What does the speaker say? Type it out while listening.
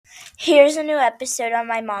Here's a new episode on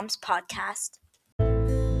my mom's podcast.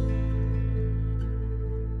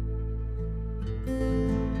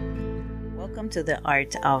 Welcome to the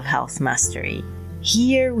Art of Health Mastery.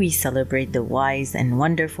 Here we celebrate the wise and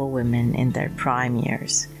wonderful women in their prime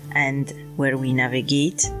years, and where we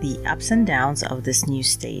navigate the ups and downs of this new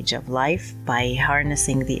stage of life by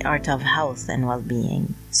harnessing the art of health and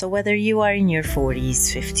well-being. So whether you are in your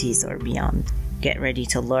 40s, 50s, or beyond, get ready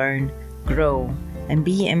to learn, grow, and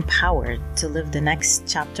be empowered to live the next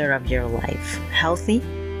chapter of your life, healthy,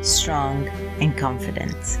 strong, and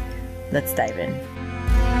confident. Let's dive in.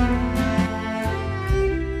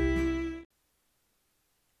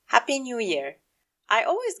 Happy New Year! I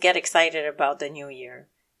always get excited about the new year.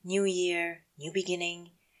 New year, new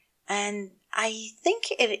beginning, and I think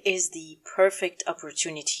it is the perfect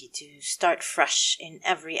opportunity to start fresh in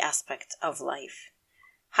every aspect of life.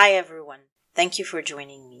 Hi everyone, thank you for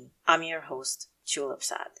joining me. I'm your host, Tulip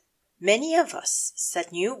Sad. Many of us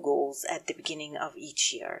set new goals at the beginning of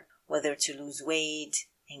each year, whether to lose weight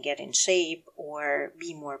and get in shape or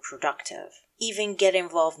be more productive, even get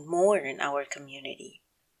involved more in our community.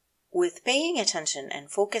 With paying attention and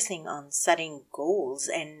focusing on setting goals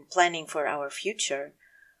and planning for our future,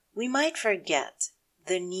 we might forget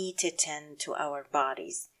the need to tend to our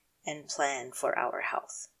bodies and plan for our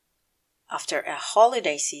health. After a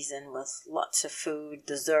holiday season with lots of food,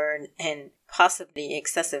 dessert, and possibly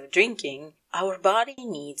excessive drinking, our body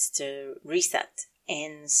needs to reset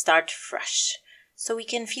and start fresh so we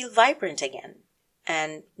can feel vibrant again.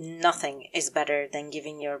 And nothing is better than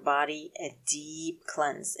giving your body a deep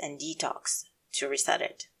cleanse and detox to reset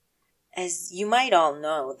it. As you might all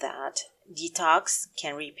know that detox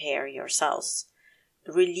can repair your cells,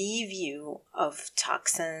 relieve you of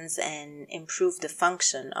toxins, and improve the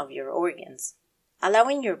function of your organs,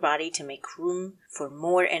 allowing your body to make room for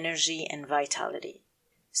more energy and vitality.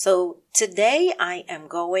 So today I am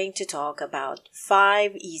going to talk about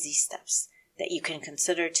 5 easy steps that you can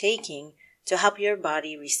consider taking to help your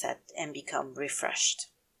body reset and become refreshed.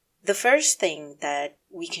 The first thing that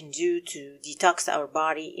we can do to detox our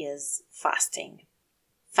body is fasting.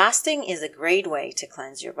 Fasting is a great way to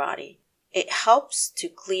cleanse your body. It helps to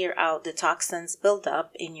clear out the toxins built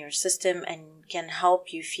up in your system and can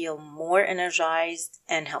help you feel more energized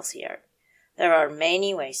and healthier. There are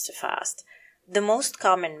many ways to fast. The most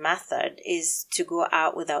common method is to go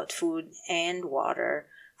out without food and water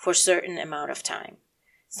for a certain amount of time.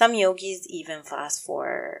 Some yogis even fast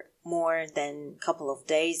for more than a couple of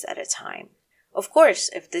days at a time. Of course,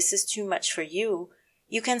 if this is too much for you,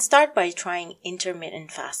 you can start by trying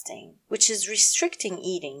intermittent fasting, which is restricting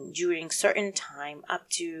eating during certain time up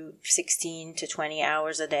to 16 to 20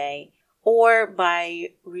 hours a day, or by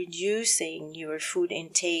reducing your food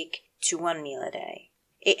intake to 1 meal a day.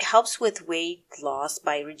 It helps with weight loss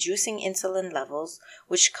by reducing insulin levels,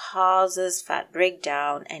 which causes fat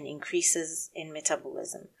breakdown and increases in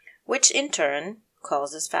metabolism, which in turn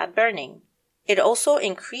causes fat burning. It also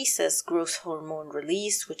increases growth hormone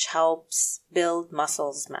release, which helps build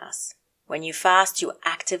muscles mass. When you fast, you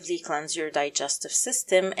actively cleanse your digestive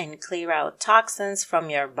system and clear out toxins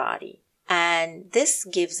from your body. And this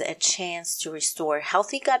gives a chance to restore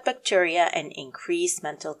healthy gut bacteria and increase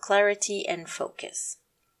mental clarity and focus.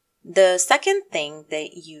 The second thing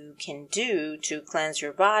that you can do to cleanse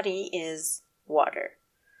your body is water.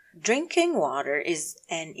 Drinking water is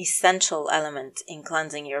an essential element in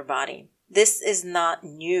cleansing your body. This is not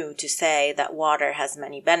new to say that water has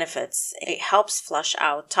many benefits. It helps flush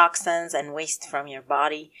out toxins and waste from your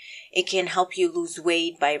body. It can help you lose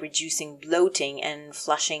weight by reducing bloating and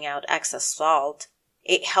flushing out excess salt.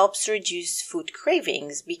 It helps reduce food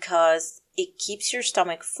cravings because it keeps your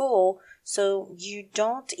stomach full so you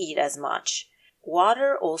don't eat as much.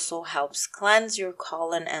 Water also helps cleanse your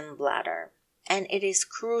colon and bladder, and it is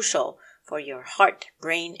crucial for your heart,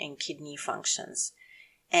 brain, and kidney functions.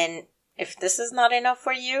 And if this is not enough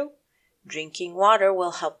for you, drinking water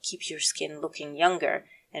will help keep your skin looking younger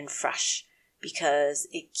and fresh because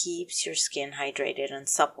it keeps your skin hydrated and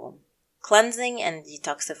supple. Cleansing and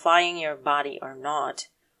detoxifying your body or not,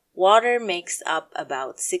 water makes up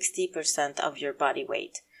about 60% of your body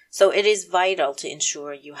weight. So it is vital to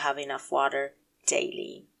ensure you have enough water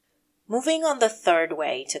daily. Moving on, the third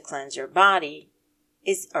way to cleanse your body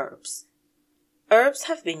is herbs. Herbs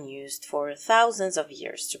have been used for thousands of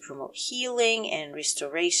years to promote healing and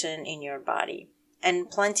restoration in your body.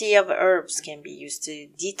 And plenty of herbs can be used to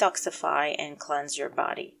detoxify and cleanse your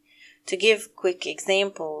body. To give quick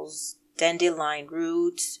examples, dandelion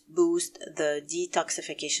roots boost the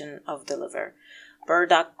detoxification of the liver.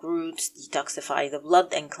 Burdock roots detoxify the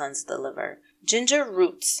blood and cleanse the liver. Ginger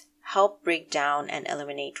roots help break down and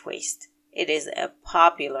eliminate waste. It is a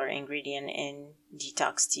popular ingredient in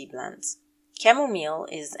detox tea blends. Chamomile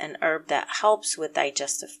is an herb that helps with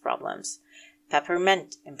digestive problems.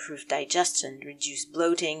 Peppermint improves digestion, reduce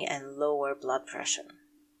bloating, and lower blood pressure.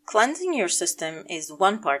 Cleansing your system is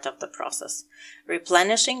one part of the process.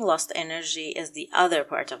 Replenishing lost energy is the other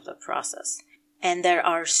part of the process. And there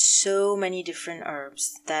are so many different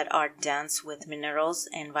herbs that are dense with minerals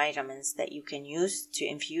and vitamins that you can use to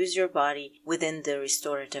infuse your body within the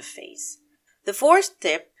restorative phase. The fourth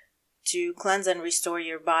tip to cleanse and restore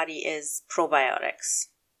your body is probiotics.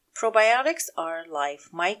 Probiotics are live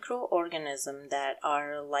microorganisms that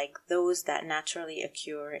are like those that naturally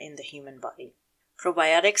occur in the human body.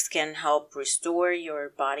 Probiotics can help restore your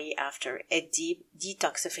body after a deep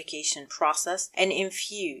detoxification process and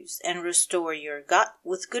infuse and restore your gut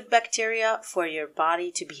with good bacteria for your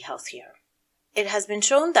body to be healthier. It has been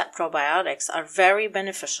shown that probiotics are very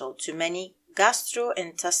beneficial to many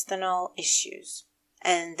gastrointestinal issues,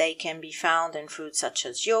 and they can be found in foods such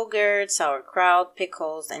as yogurt, sauerkraut,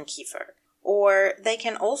 pickles, and kefir. Or they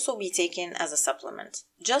can also be taken as a supplement.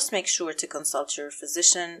 Just make sure to consult your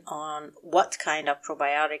physician on what kind of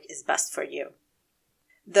probiotic is best for you.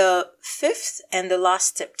 The fifth and the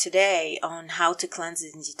last tip today on how to cleanse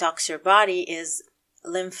and detox your body is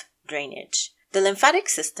lymph drainage. The lymphatic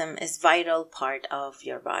system is a vital part of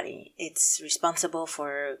your body. It's responsible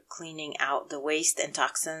for cleaning out the waste and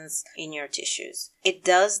toxins in your tissues. It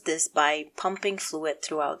does this by pumping fluid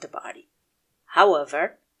throughout the body.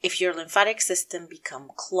 However, if your lymphatic system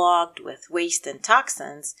becomes clogged with waste and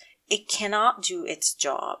toxins, it cannot do its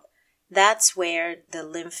job. That's where the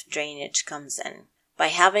lymph drainage comes in. By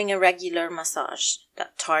having a regular massage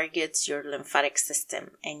that targets your lymphatic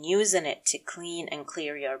system and using it to clean and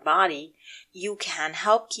clear your body, you can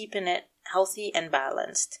help keeping it healthy and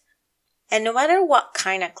balanced. And no matter what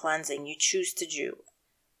kind of cleansing you choose to do,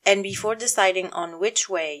 and before deciding on which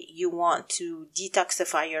way you want to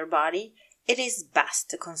detoxify your body, it is best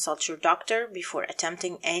to consult your doctor before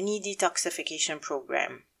attempting any detoxification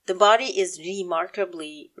program. The body is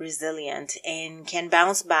remarkably resilient and can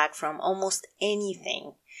bounce back from almost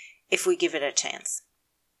anything if we give it a chance.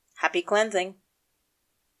 Happy cleansing!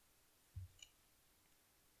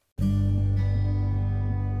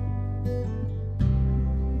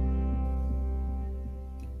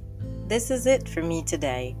 This is it for me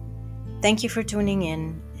today. Thank you for tuning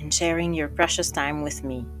in and sharing your precious time with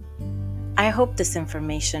me. I hope this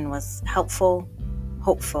information was helpful,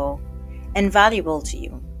 hopeful, and valuable to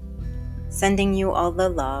you. Sending you all the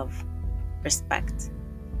love, respect,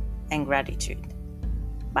 and gratitude.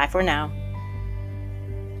 Bye for now.